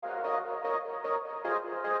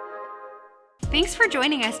Thanks for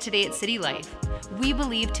joining us today at City Life. We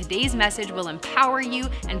believe today's message will empower you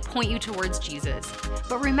and point you towards Jesus.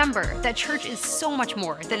 But remember that church is so much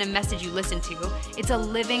more than a message you listen to. It's a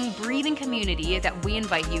living, breathing community that we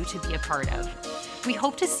invite you to be a part of. We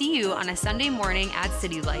hope to see you on a Sunday morning at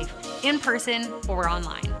City Life, in person or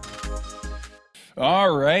online.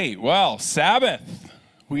 All right, well, Sabbath.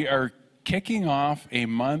 We are kicking off a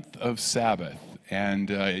month of Sabbath,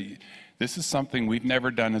 and this is something we've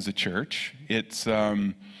never done as a church. It's,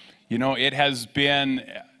 it has been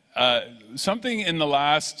something in the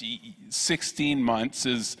last 16 months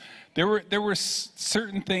is there were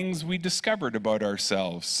certain things we discovered about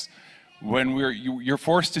ourselves. When you're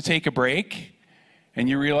forced to take a break, and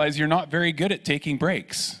you realize you're not very good at taking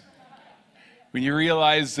breaks. When you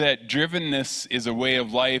realize that drivenness is a way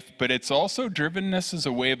of life, but it's also drivenness is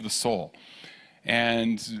a way of the soul.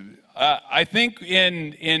 And I think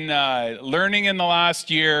in learning in the last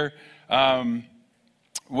year,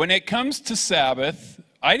 when it comes to Sabbath,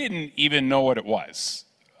 I didn't even know what it was.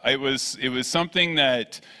 It was something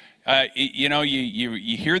that,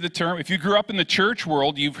 you hear the term. If you grew up in the church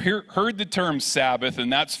world, you've heard the term Sabbath,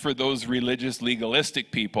 and that's for those religious,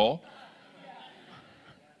 legalistic people.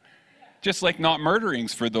 Just like not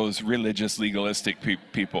murdering's for those religious, legalistic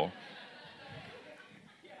people.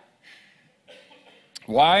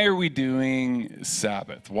 Why are we doing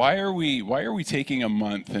Sabbath? Why are we taking a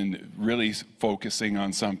month and really focusing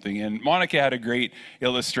on something? And Monica had a great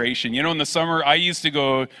illustration. In the summer, I used to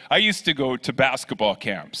go to basketball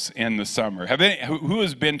camps in the summer. Who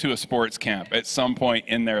has been to a sports camp at some point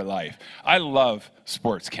in their life? I love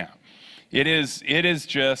sports camp. It is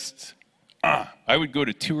just I would go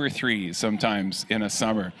to 2 or 3 sometimes in a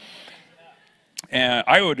summer. And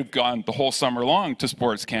I would have gone the whole summer long to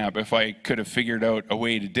sports camp if I could have figured out a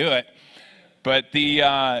way to do it. But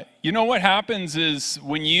what happens is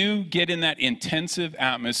when you get in that intensive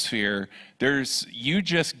atmosphere, you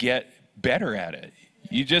just get better at it.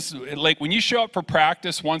 You just, like when you show up for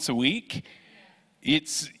practice once a week,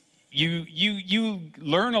 it's you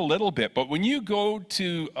learn a little bit. But when you go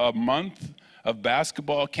to a month of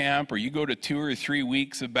basketball camp, or you go to 2 or 3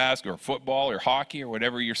 weeks of basketball or football or hockey or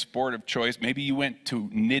whatever your sport of choice, maybe you went to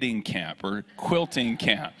knitting camp or quilting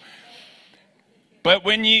camp. But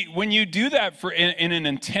when you do that in an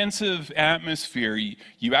intensive atmosphere,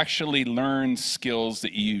 you actually learn skills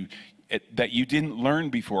that you didn't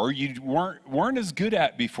learn before, or you weren't as good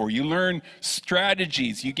at before. You learn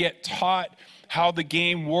strategies. You get taught how the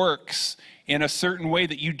game works in a certain way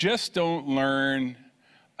that you just don't learn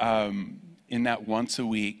in that once a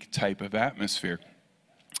week type of atmosphere.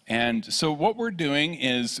 And so what we're doing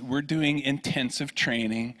is we're doing intensive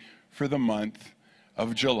training for the month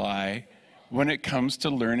of July when it comes to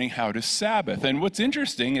learning how to Sabbath. And what's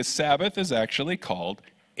interesting is Sabbath is actually called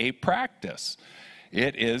a practice.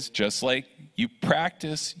 It is just like you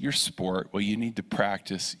practice your sport, well, you need to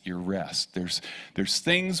practice your rest. There's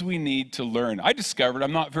things we need to learn. I discovered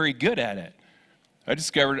I'm not very good at it. I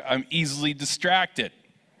discovered I'm easily distracted.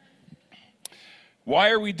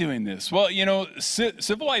 Why are we doing this? Well,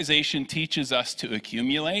 civilization teaches us to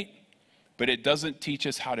accumulate, but it doesn't teach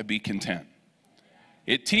us how to be content.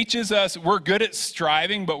 It teaches us we're good at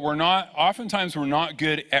striving, but oftentimes we're not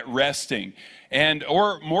good at resting.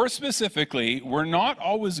 Or more specifically, we're not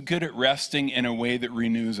always good at resting in a way that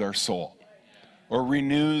renews our soul or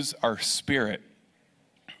renews our spirit.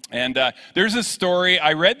 And there's a story,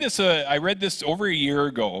 I read this over a year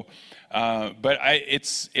ago, but it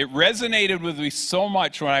resonated with me so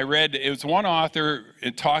much when I read, it was one author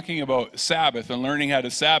talking about Sabbath and learning how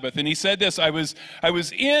to Sabbath, and he said this, I was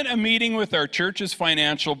in a meeting with our church's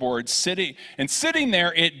financial board, sitting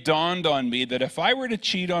there, it dawned on me that if I were to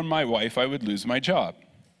cheat on my wife, I would lose my job.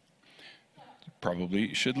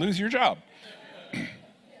 Probably should lose your job.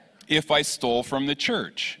 If I stole from the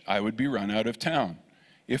church, I would be run out of town.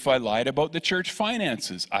 If I lied about the church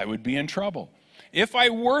finances, I would be in trouble. If I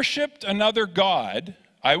worshiped another god,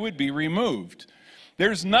 I would be removed.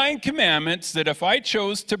 There's 9 commandments that if I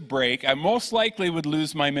chose to break, I most likely would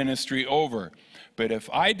lose my ministry over. But if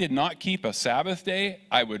I did not keep a Sabbath day,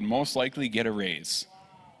 I would most likely get a raise.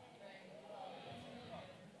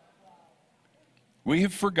 We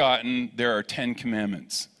have forgotten there are 10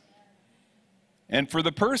 commandments. And for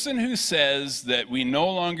the person who says that we no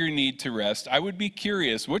longer need to rest, I would be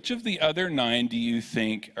curious, which of the other 9 do you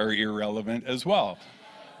think are irrelevant as well?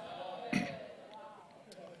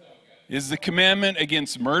 Is the commandment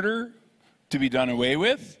against murder to be done away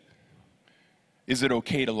with? Is it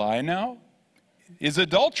okay to lie now? Is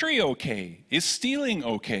adultery okay? Is stealing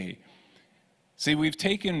okay? See, we've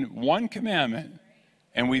taken one commandment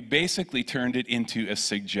and we basically turned it into a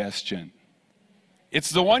suggestion. It's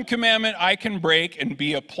the one commandment I can break and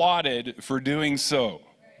be applauded for doing so.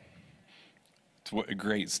 It's a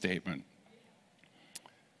great statement.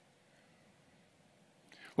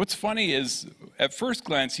 What's funny is, at first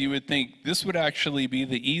glance, you would think this would actually be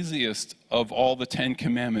the easiest of all the 10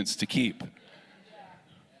 commandments to keep.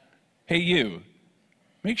 Hey, you,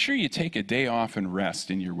 make sure you take a day off and rest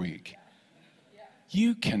in your week.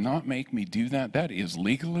 You cannot make me do that. That is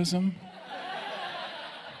legalism.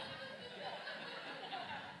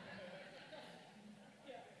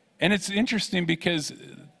 And it's interesting because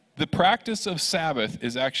the practice of Sabbath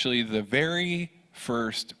is actually the very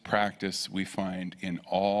first practice we find in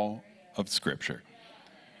all of Scripture.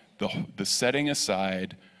 The setting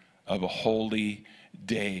aside of a holy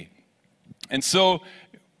day. And so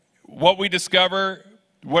what I've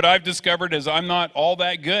discovered is I'm not all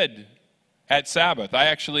that good at Sabbath. I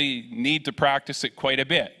actually need to practice it quite a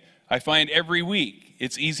bit. I find every week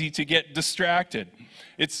it's easy to get distracted.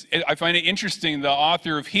 I find it interesting, the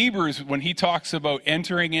author of Hebrews, when he talks about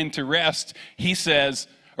entering into rest, he says,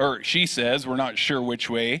 or she says, we're not sure which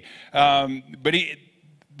way, but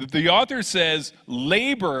the author says,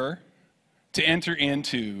 labor to enter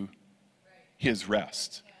into his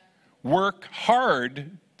rest. Work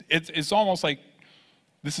hard. It's almost like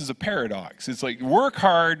this is a paradox. It's like work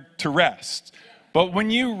hard to rest. But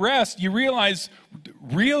when you rest, you realize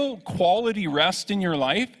real quality rest in your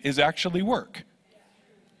life is actually work.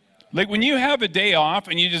 Like when you have a day off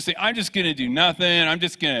and you just say, I'm just going to do nothing. I'm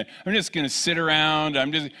just going to sit around.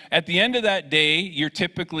 At the end of that day, you're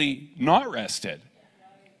typically not rested.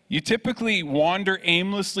 You typically wander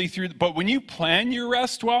aimlessly through. But when you plan your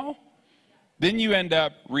rest well, then you end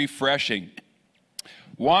up refreshing.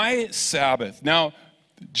 Why Sabbath? Now,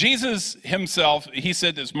 Jesus himself, he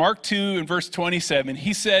said this, Mark 2 and verse 27,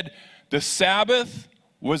 he said, the Sabbath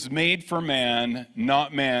was made for man,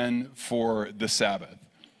 not man for the Sabbath.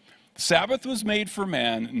 Sabbath was made for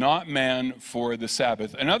man, not man for the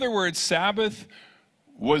Sabbath. In other words, Sabbath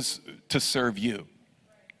was to serve you.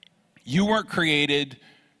 You weren't created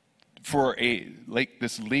for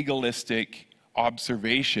this legalistic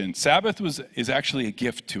observation. Sabbath is actually a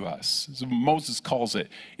gift to us. As Moses calls it.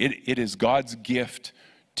 It is God's gift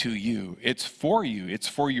to you. It's for you. It's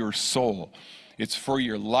for your soul. It's for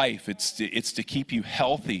your life. It's to keep you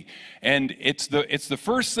healthy. And it's the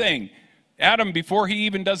first thing. Adam, before he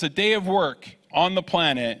even does a day of work on the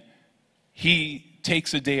planet, he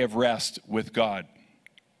takes a day of rest with God.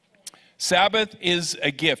 Sabbath is a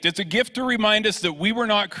gift. It's a gift to remind us that we were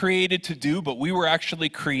not created to do, but we were actually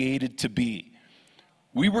created to be.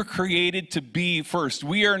 We were created to be first.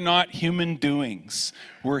 We are not human doings.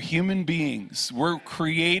 We're human beings.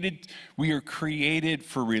 We are created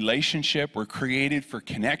for relationship. We're created for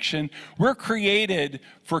connection. We're created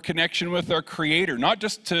for connection with our Creator, not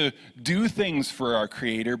just to do things for our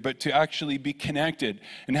Creator, but to actually be connected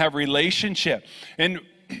and have relationship. And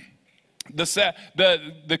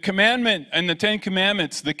the commandment and the 10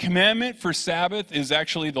 commandments, the commandment for Sabbath is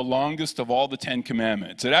actually the longest of all the 10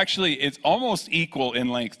 commandments. It's almost equal in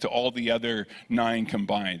length to all the other 9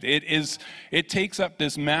 combined. It takes up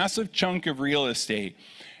this massive chunk of real estate.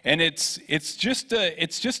 And it's just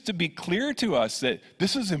to be clear to us that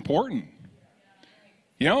this is important.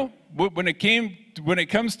 You know, when it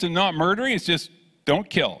comes to not murdering, it's just don't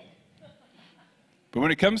kill. But when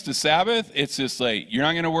it comes to Sabbath, it's just like, you're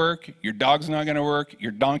not going to work, your dog's not going to work,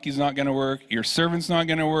 your donkey's not going to work, your servant's not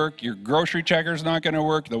going to work, your grocery checker's not going to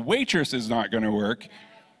work, the waitress is not going to work.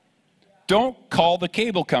 Don't call the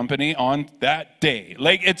cable company on that day.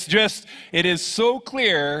 It is so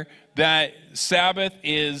clear that Sabbath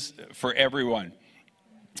is for everyone.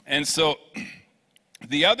 And so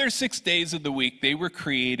the other 6 days of the week, they were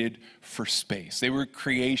created for space. They were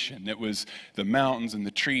creation. It was the mountains and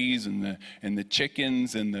the trees and the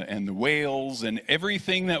chickens and the whales and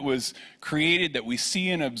everything that was created that we see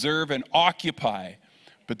and observe and occupy.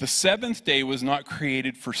 But the 7th day was not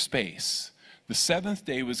created for space. The 7th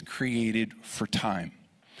day was created for time.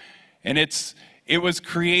 And it was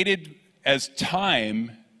created as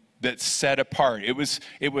time that's set apart. It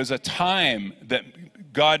was a time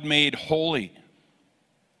that God made holy.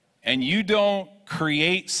 And you don't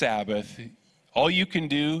create Sabbath. All you can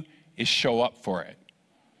do is show up for it.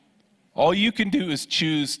 All you can do is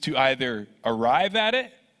choose to either arrive at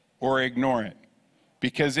it or ignore it,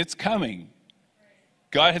 because it's coming.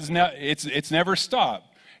 God has it's never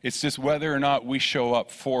stopped. It's just whether or not we show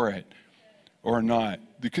up for it or not.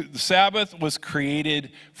 The Sabbath was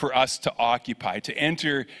created for us to occupy, to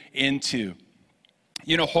enter into.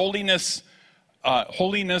 You know, holiness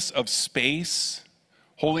of space,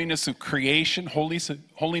 holiness of creation,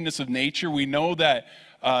 holiness of nature. We know that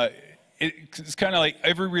it's kind of like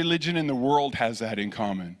every religion in the world has that in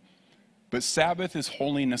common. But Sabbath is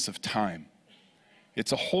holiness of time.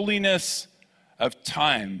 It's a holiness of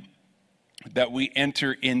time that we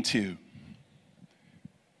enter into.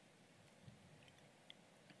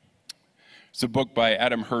 It's a book by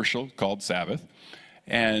Adam Herschel called Sabbath.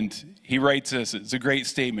 And he writes this. It's a great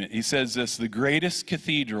statement. He says this: the greatest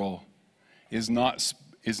cathedral is not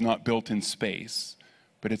built in space,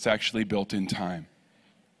 but it's actually built in time.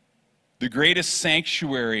 The greatest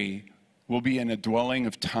sanctuary will be in a dwelling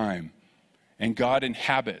of time, and God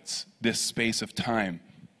inhabits this space of time.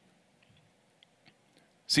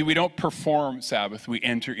 See, we don't perform Sabbath, we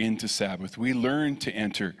enter into Sabbath. We learn to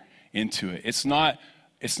enter into it. It's not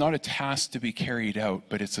a task to be carried out,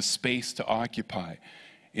 but it's a space to occupy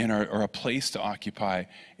or a place to occupy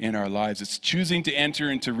in our lives. It's choosing to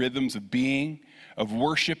enter into rhythms of being, of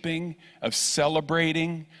worshiping, of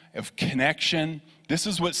celebrating, of connection. This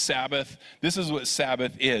is what Sabbath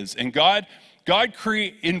is. And God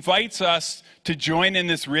invites us to join in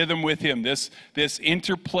this rhythm with him, this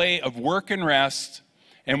interplay of work and rest.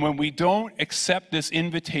 And when we don't accept this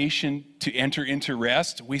invitation to enter into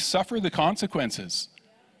rest, we suffer the consequences.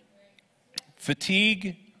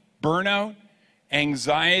 Fatigue, burnout,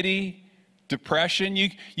 anxiety, depression. You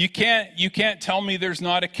can't tell me there's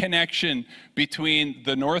not a connection between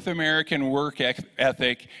the North American work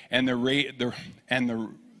ethic and the rise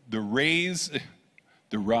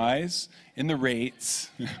in the rates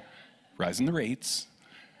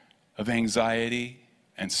of anxiety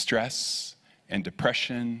and stress and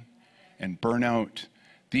depression and burnout.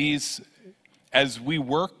 These, as we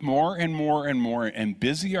work more and more and more and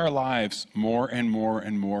busy our lives more and more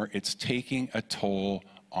and more, it's taking a toll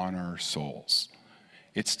on our souls.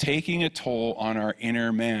 It's taking a toll on our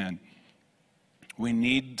inner man. We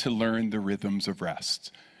need to learn the rhythms of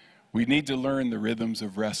rest. We need to learn the rhythms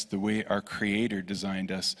of rest the way our Creator designed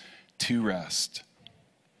us to rest.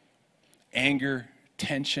 Anger,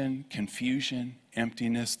 tension, confusion,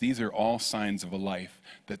 emptiness, these are all signs of a life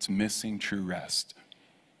that's missing true rest.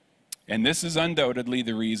 And this is undoubtedly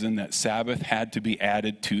the reason that Sabbath had to be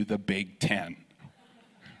added to the Big Ten.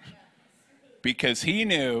 Because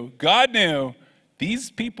God knew,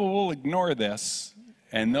 these people will ignore this,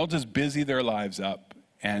 and they'll just busy their lives up,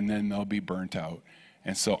 and then they'll be burnt out.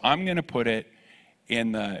 And so I'm going to put it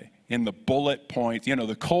in the bullet points,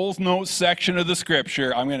 the Coles Notes section of the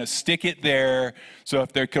scripture. I'm going to stick it there. So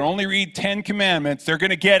if they can only read 10 commandments, they're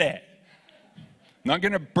going to get it. I'm not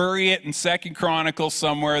going to bury it in 2 Chronicles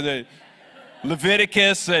somewhere, the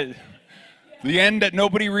Leviticus, the end that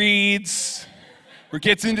nobody reads, or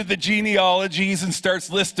gets into the genealogies and starts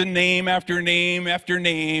listing name after name after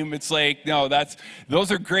name. It's like, no,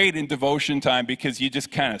 those are great in devotion time because you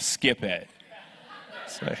just kind of skip it.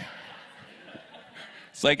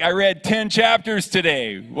 It's like I read 10 chapters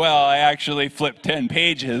today. Well, I actually flipped 10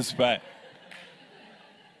 pages, but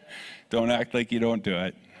don't act like you don't do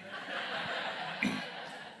it.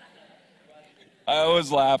 I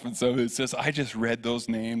always laugh when somebody says, I just read those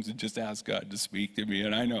names and just asked God to speak to me,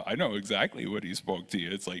 and I know exactly what he spoke to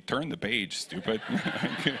you. It's like, turn the page, stupid.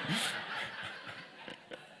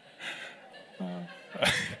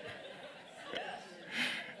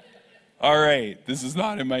 All right, this is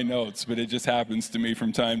not in my notes, but it just happens to me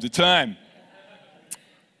from time to time.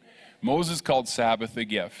 Moses called Sabbath a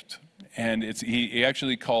gift, and he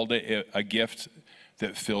actually called it a gift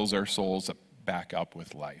that fills our souls back up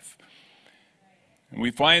with life. And we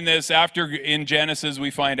find this in Genesis,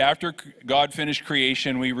 after God finished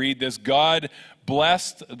creation, we read this: God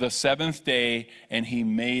blessed the seventh day and he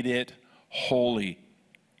made it holy,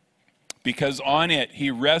 because on it he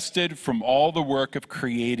rested from all the work of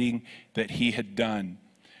creating that he had done.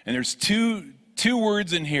 And there's two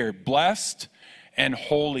words in here: blessed and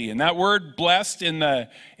holy. And that word blessed in the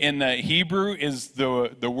Hebrew is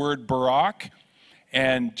the word barak,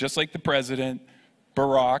 and just like the president,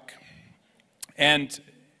 Barak. And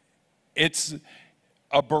it's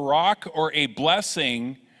a barak, or a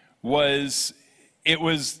blessing, was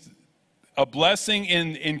a blessing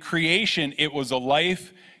in creation. It was a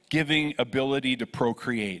life-giving ability to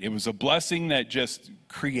procreate. It was a blessing that just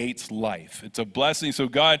creates life. It's a blessing. So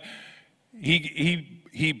God,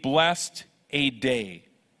 he blessed a day.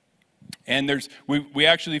 And we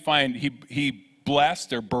actually find he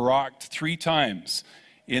blessed or baraked 3 times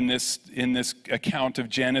in this account of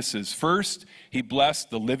Genesis. First, he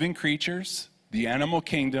blessed the living creatures, the animal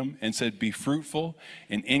kingdom, and said, be fruitful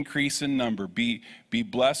and increase in number. Be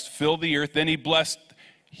blessed, fill the earth. Then he blessed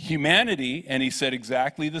humanity, and he said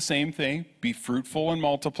exactly the same thing: be fruitful and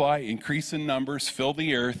multiply, increase in numbers, fill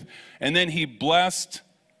the earth. And then he blessed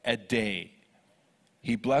a day.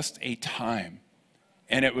 He blessed a time.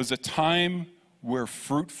 And it was a time where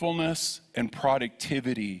fruitfulness and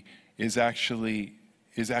productivity is actually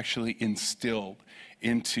instilled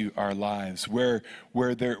into our lives, where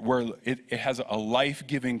it has a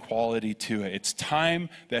life-giving quality to it. It's time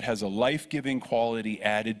that has a life-giving quality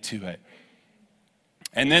added to it.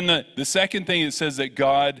 And then the second thing, it says that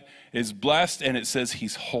God is blessed, and it says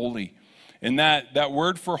he's holy. And that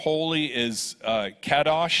word for holy is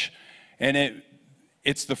kadosh, and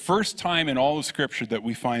it's the first time in all of Scripture that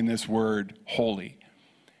we find this word holy.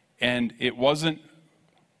 And it wasn't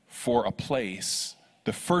for a place.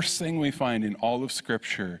 The first thing we find in all of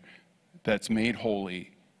Scripture that's made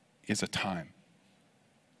holy is a time.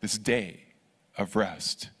 This day of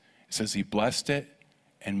rest. It says he blessed it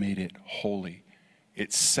and made it holy.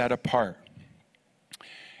 It's set apart.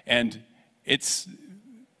 And it's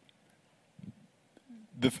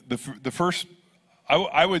the first,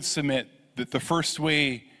 I would submit that the first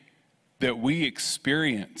way that we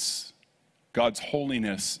experience God's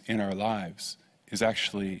holiness in our lives is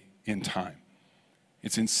actually in time.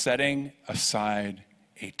 It's in setting aside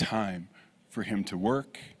a time for him to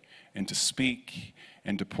work and to speak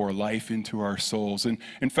and to pour life into our souls. And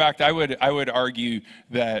in fact, I would argue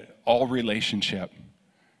that all relationship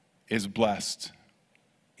is blessed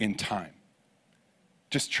in time.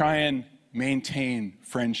 Just try and maintain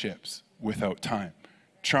friendships without time.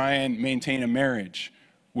 Try and maintain a marriage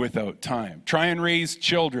without time. Try and raise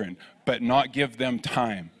children, but not give them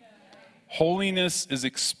time. Holiness is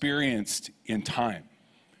experienced in time.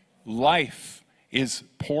 Life is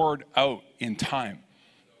poured out in time.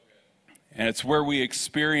 And it's where we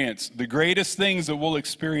experience the greatest things that we'll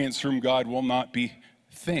experience from God will not be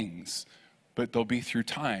things, but they'll be through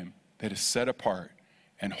time that is set apart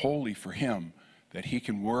and holy for him, that he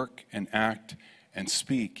can work and act and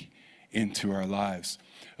speak into our lives.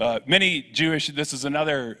 Many Jewish, this is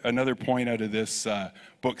another point out of this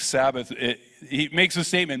book, Sabbath. He makes a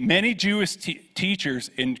statement. Many Jewish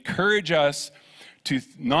teachers encourage us to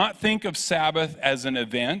not think of Sabbath as an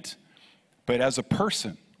event, but as a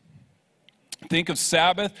person. Think of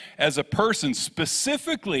Sabbath as a person,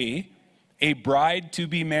 specifically a bride to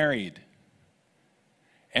be married.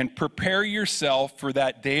 And prepare yourself for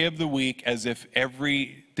that day of the week as if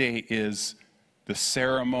every day is the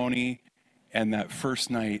ceremony and that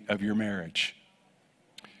first night of your marriage.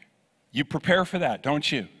 You prepare for that,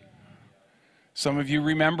 don't you? Some of you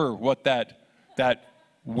remember what that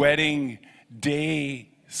wedding day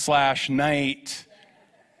 / night,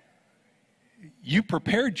 you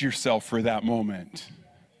prepared yourself for that moment.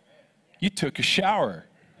 You took a shower.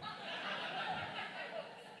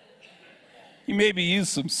 You maybe used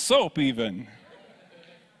some soap even.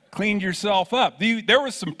 Cleaned yourself up. There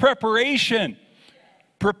was some preparation.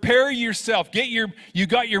 Prepare yourself. You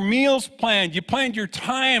got your meals planned. You planned your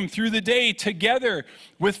time through the day together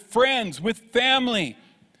with friends, with family.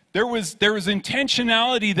 There was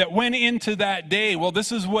intentionality that went into that day. Well,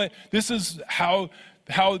 this is how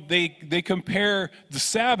they compare the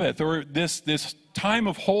Sabbath, or this time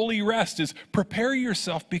of holy rest, is prepare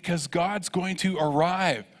yourself because God's going to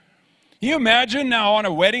arrive. Can you imagine now on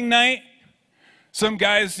a wedding night, some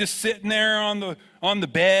guy's just sitting there on the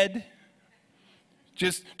bed,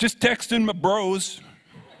 just texting my bros.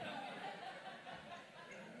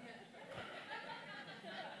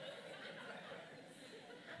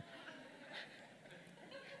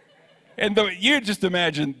 And you just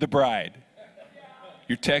imagine the bride.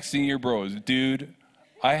 You're texting your bros, dude,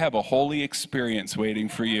 I have a holy experience waiting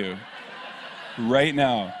for you right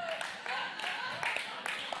now.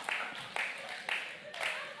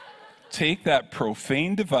 Take that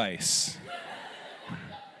profane device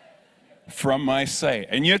from my sight.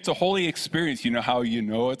 And yet it's a holy experience. You know how you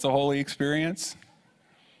know it's a holy experience?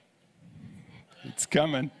 It's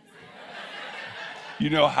coming. You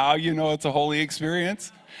know how you know it's a holy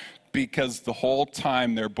experience? Because the whole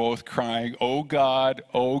time they're both crying, oh God,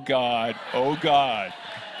 oh God, oh God.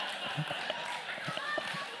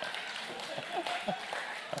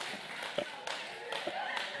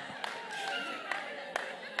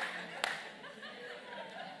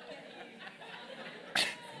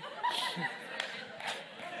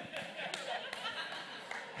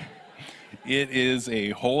 It is a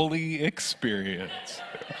holy experience.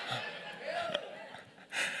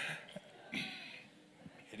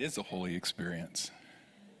 It is a holy experience.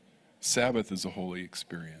 Sabbath is a holy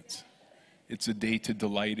experience. It's a day to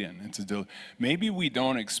delight in. Maybe we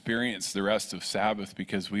don't experience the rest of Sabbath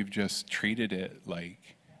because we've just treated it like,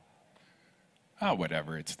 oh,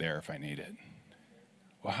 whatever, it's there if I need it.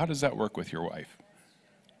 Well, how does that work with your wife?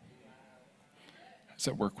 How does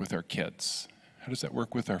that work with our kids? How does that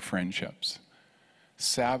work with our friendships?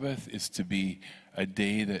 Sabbath is to be a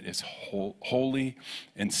day that is holy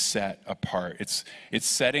and set apart. It's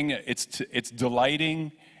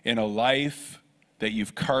delighting in a life that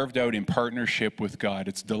you've carved out in partnership with God.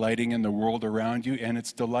 It's delighting in the world around you, and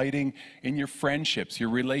it's delighting in your friendships, your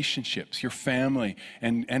relationships, your family,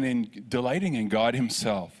 and in delighting in God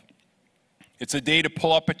himself. It's a day to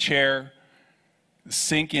pull up a chair,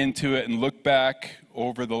 sink into it, and look back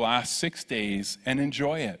over the last 6 days and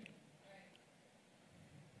enjoy it.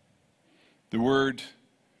 The word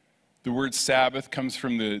Sabbath comes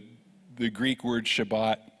from the Greek word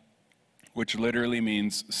Shabbat, which literally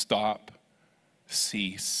means stop,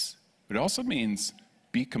 cease. It also means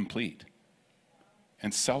be complete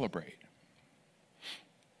and celebrate.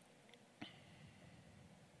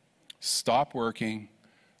 Stop working,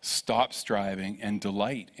 stop striving, and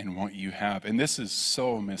delight in what you have. And this is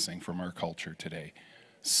so missing from our culture today.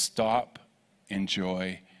 Stop,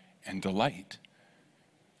 enjoy, and delight.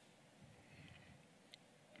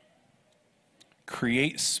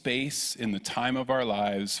 Create space in the time of our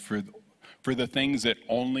lives for the things that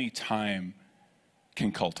only time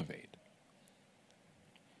can cultivate.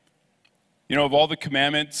 You know, of all the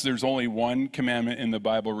commandments, there's only one commandment in the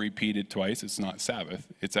Bible repeated twice. It's not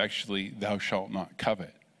Sabbath. It's actually, thou shalt not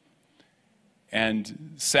covet.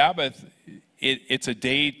 And Sabbath, it's a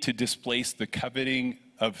day to displace the coveting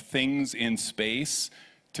of things in space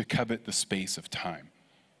to covet the space of time,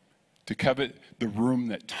 to covet the room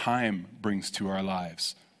that time brings to our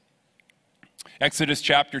lives. Exodus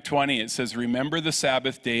chapter 20, it says, remember the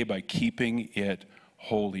Sabbath day by keeping it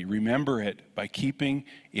holy. Remember it by keeping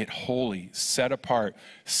it holy, set apart.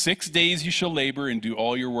 6 days you shall labor and do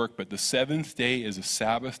all your work, but the seventh day is a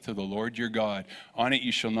Sabbath to the Lord your God. On it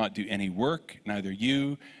you shall not do any work, neither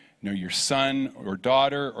you, nor your son or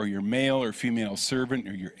daughter, or your male or female servant,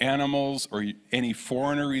 or your animals, or any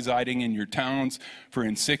foreigner residing in your towns. For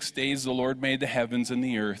in 6 days the Lord made the heavens and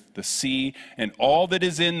the earth, the sea, and all that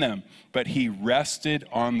is in them. But he rested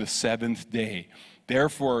on the seventh day.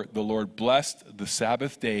 Therefore, the Lord blessed the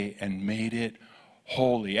Sabbath day and made it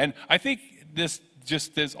holy. And I think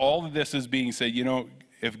all of this is being said, you know,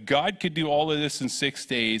 if God could do all of this in 6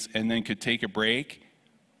 days and then could take a break,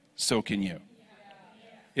 so can you.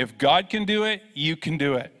 If God can do it, you can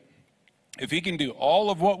do it. If he can do all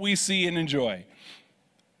of what we see and enjoy.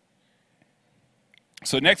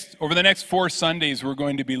 So over the next 4 Sundays, we're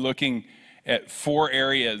going to be looking at 4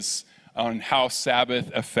 areas on how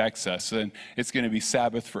Sabbath affects us. And it's going to be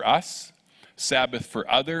Sabbath for us, Sabbath for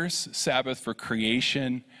others, Sabbath for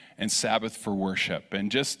creation, and Sabbath for worship.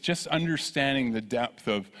 And just understanding the depth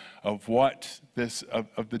of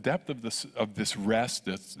the depth of this rest,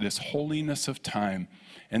 this holiness of time,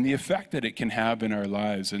 and the effect that it can have in our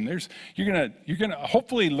lives. And you're gonna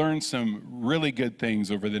hopefully learn some really good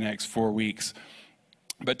things over the next 4 weeks.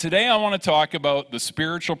 But today I want to talk about the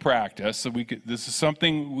spiritual practice. So this is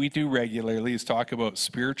something we do regularly, is talk about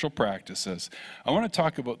spiritual practices. I want to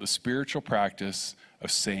talk about the spiritual practice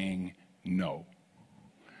of saying no.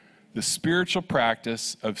 The spiritual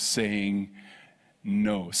practice of saying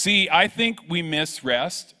no. See, I think we miss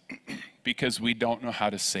rest because we don't know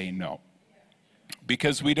how to say no.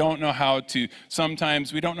 Because we don't know how to,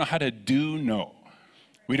 sometimes we don't know how to do no.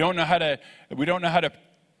 We don't know how to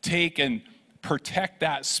take and protect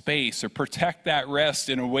that space or protect that rest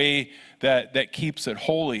in a way that keeps it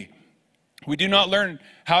holy. We do not learn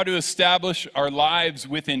how to establish our lives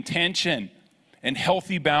with intention and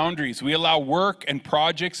healthy boundaries. We allow work and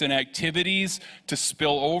projects and activities to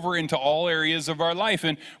spill over into all areas of our life.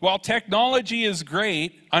 And while technology is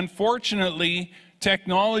great, unfortunately,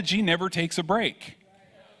 technology never takes a break.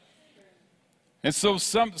 And so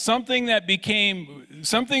something that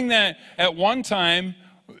at one time,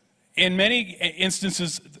 in many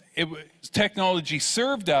instances, technology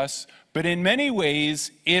served us, but in many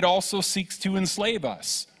ways, it also seeks to enslave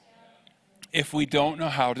us if we don't know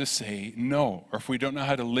how to say no, or if we don't know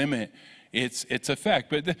how to limit its effect.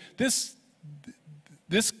 But this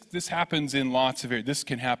happens in lots of areas. This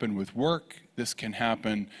can happen with work. This can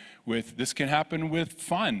happen with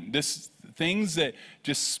fun. Things that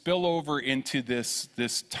just spill over into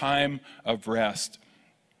this time of rest.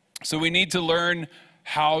 So we need to learn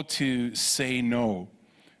how to say no.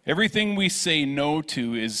 Everything we say no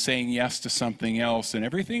to is saying yes to something else, and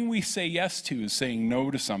everything we say yes to is saying no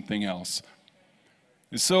to something else.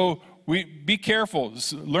 And so be careful.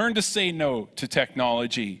 Learn to say no to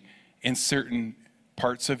technology in certain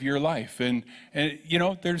parts of your life. And you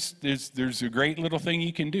know, there's a great little thing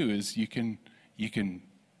you can do is you can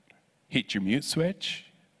hit your mute switch.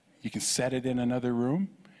 You can set it in another room.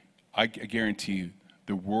 I guarantee you,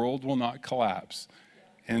 the world will not collapse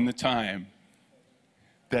in the time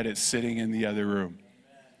that it's sitting in the other room.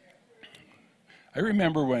 I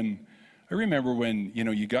remember when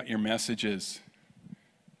you got your messages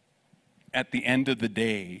at the end of the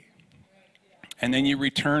day, and then you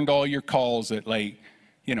returned all your calls at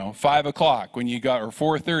 5 o'clock when you got, or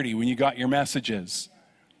 4:30 when you got your messages.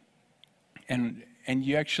 And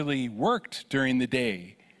you actually worked during the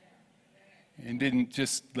day and didn't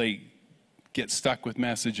just get stuck with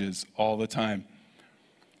messages all the time.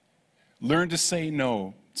 Learn to say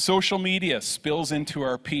no. Social media spills into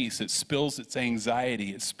our peace. It spills its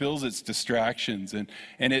anxiety. It spills its distractions. And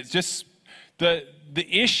it's just the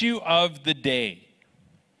issue of the day.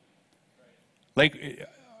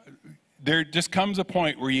 There just comes a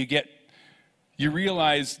point where you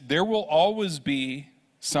realize there will always be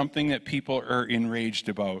something that people are enraged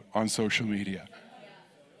about on social media.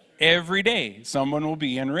 Every day, someone will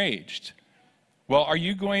be enraged. Well, are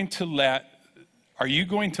you going to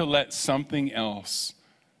let something else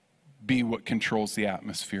be what controls the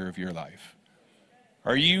atmosphere of your life?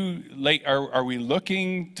 Are we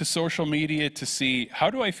looking to social media to see,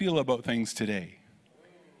 how do I feel about things today?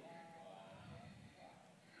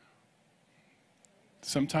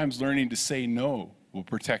 Sometimes learning to say no will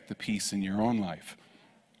protect the peace in your own life.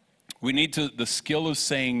 We need the skill of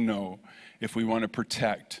saying no if we want to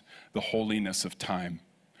protect the holiness of time.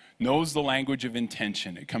 No is the language of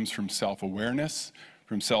intention. It comes from self-awareness,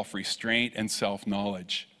 from self-restraint, and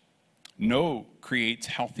self-knowledge. No creates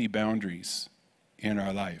healthy boundaries in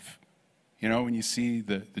our life. When you see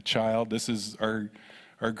the child, this is our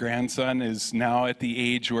grandson is now at the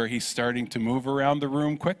age where he's starting to move around the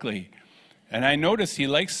room quickly. And I notice he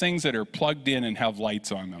likes things that are plugged in and have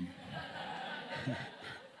lights on them.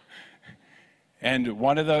 And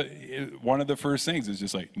one of the first things is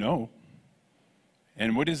just no.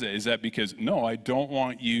 And what is it? Is that because, no, I don't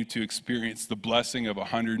want you to experience the blessing of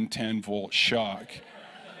 110-volt shock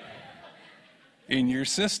in your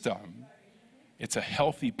system. It's a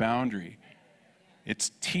healthy boundary. It's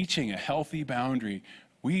teaching a healthy boundary.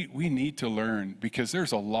 We need to learn, because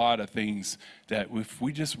there's a lot of things that if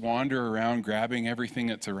we just wander around grabbing everything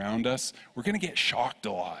that's around us, we're going to get shocked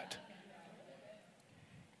a lot.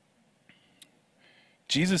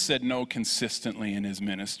 Jesus said no consistently in his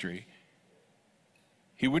ministry.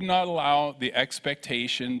 He would not allow the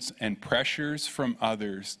expectations and pressures from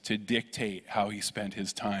others to dictate how he spent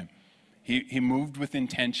his time. He moved with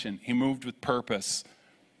intention. He moved with purpose.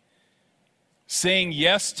 Saying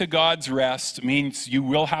yes to God's rest means you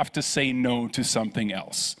will have to say no to something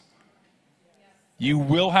else. You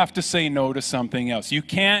will have to say no to something else. You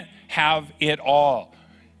can't have it all.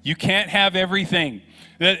 You can't have everything.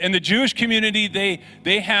 In the Jewish community,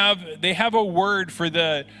 they have a word for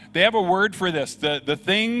this. The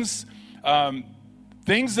things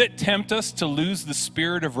that tempt us to lose the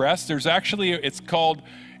spirit of rest. There's actually it's called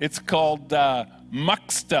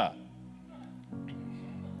muxta.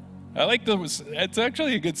 I like those. It's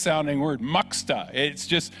actually a good sounding word, muxta.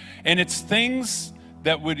 It's things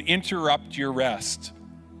that would interrupt your rest,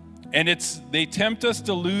 and they tempt us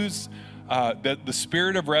to lose the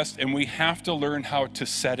spirit of rest, and we have to learn how to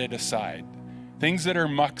set it aside. Things that are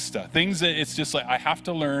muxta, things that it's just I have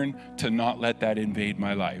to learn to not let that invade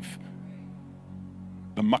my life.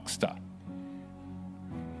 The muxta.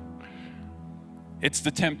 It's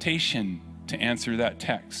the temptation to answer that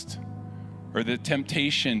text, or the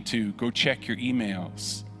temptation to go check your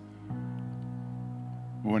emails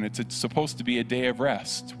when it's supposed to be a day of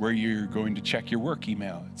rest where you're going to check your work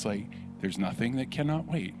email. It's there's nothing that cannot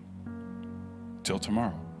wait till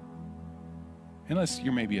tomorrow. Unless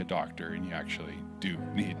you're maybe a doctor and you actually do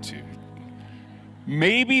need to.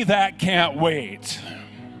 Maybe that can't wait.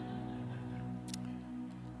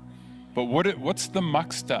 But what's the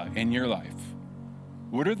muxta in your life?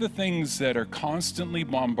 What are the things that are constantly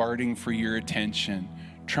bombarding for your attention,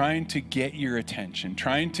 trying to get your attention,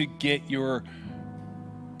 trying to get you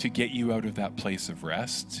out of that place of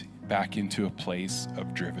rest, back into a place of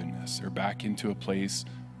drivenness, or back into a place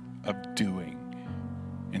of doing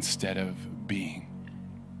instead of being?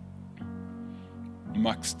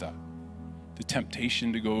 Muxta, the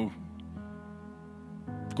temptation to go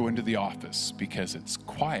into the office because it's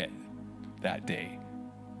quiet that day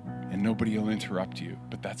and nobody will interrupt you,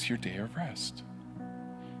 but that's your day of rest.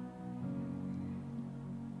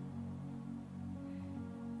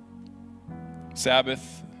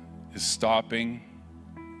 Sabbath is stopping,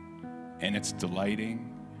 and it's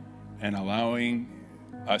delighting and allowing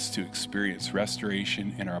us to experience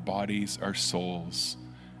restoration in our bodies, our souls,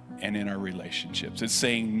 and in our relationships. It's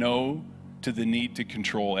saying no to the need to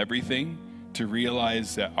control everything, to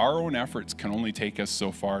realize that our own efforts can only take us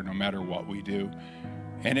so far no matter what we do.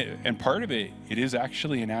 And part of it is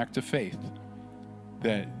actually an act of faith.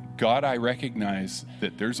 That God, I recognize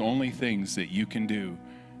that there's only things that you can do.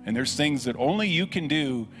 And there's things that only you can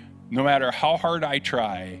do. No matter how hard I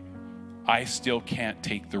try, I still can't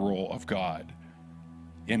take the role of God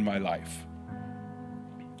in my life.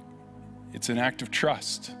 It's an act of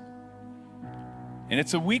trust. And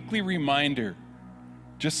it's a weekly reminder,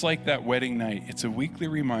 just like that wedding night, it's a weekly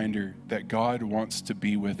reminder that God wants to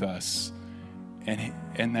be with us,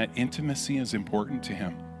 and that intimacy is important to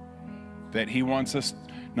him. That he wants us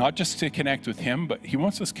not just to connect with him, but he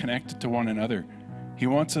wants us connected to one another. He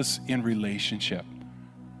wants us in relationship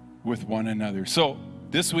with one another. So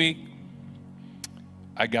this week,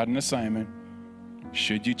 I got an assignment,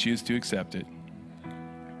 should you choose to accept it.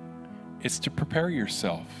 It's to prepare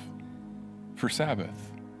yourself for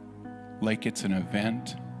Sabbath like it's an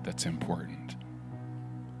event that's important,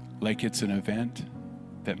 like it's an event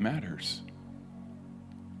that matters,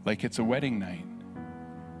 like it's a wedding night.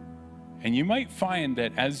 And you might find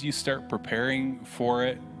that as you start preparing for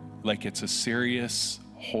it, like it's a serious,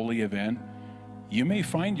 holy event, you may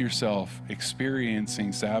find yourself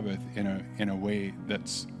experiencing Sabbath in a way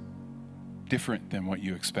that's different than what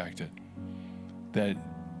you expected. That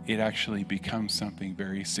it actually becomes something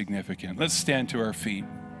very significant. Let's stand to our feet.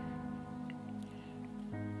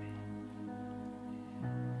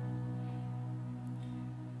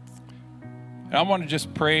 And I want to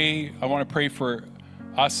just pray. I want to pray for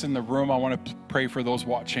us in the room. I want to pray for those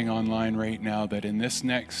watching online right now, that in this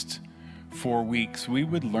next 4 weeks, we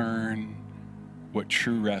would learn what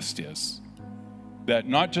true rest is. That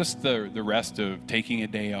not just the rest of taking a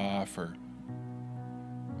day off or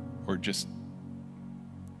just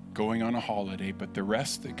going on a holiday, but the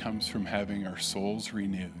rest that comes from having our souls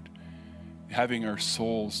renewed, having our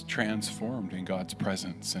souls transformed in God's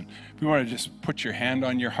presence. And if you want to just put your hand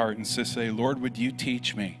on your heart and just say, Lord, would you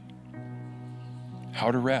teach me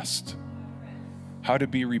how to rest, how to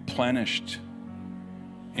be replenished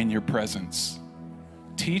in your presence.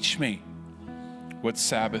 Teach me what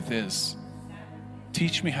Sabbath is.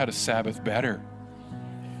 Teach me how to Sabbath better.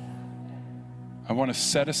 I want to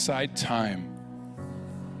set aside time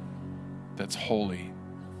that's holy,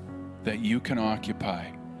 that you can occupy,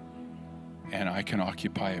 and I can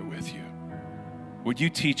occupy it with you. Would you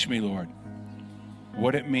teach me, Lord,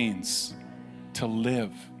 what it means to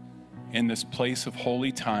live in this place of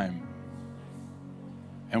holy time?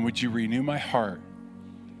 And would you renew my heart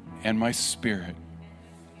and my spirit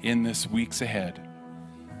in this weeks ahead?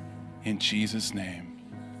 In Jesus' name.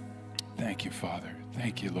 Thank you, Father.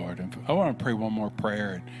 Thank you, Lord. And I want to pray one more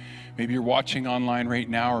prayer. Maybe you're watching online right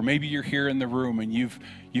now, or maybe you're here in the room and you've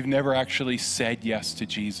never actually said yes to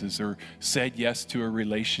Jesus or said yes to a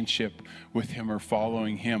relationship with him or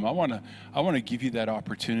following him. I want to give you that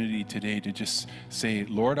opportunity today to just say,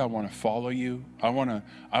 Lord, I want to follow you. I want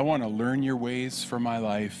to learn your ways for my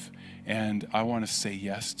life, and I want to say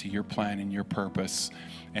yes to your plan and your purpose.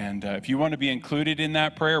 And if you want to be included in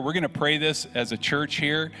that prayer, we're going to pray this as a church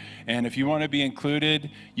here. And if you want to be included,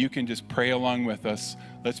 you can just pray along with us.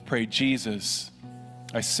 Let's pray. Jesus,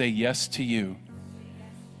 I say yes to you.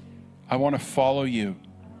 I want to follow you.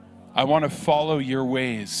 I want to follow your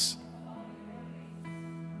ways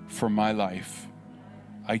for my life.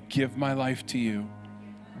 I give my life to you.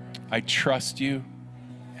 I trust you,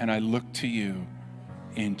 and I look to you.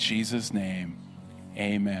 In Jesus' name,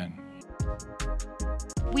 amen.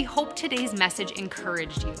 We hope today's message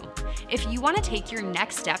encouraged you. If you want to take your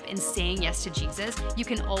next step in saying yes to Jesus, you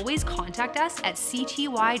can always contact us at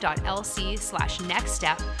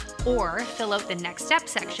cty.lc/nextstep or fill out the next step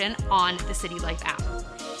section on the City Life app.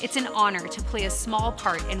 It's an honor to play a small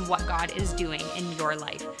part in what God is doing in your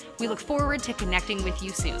life. We look forward to connecting with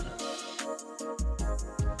you soon.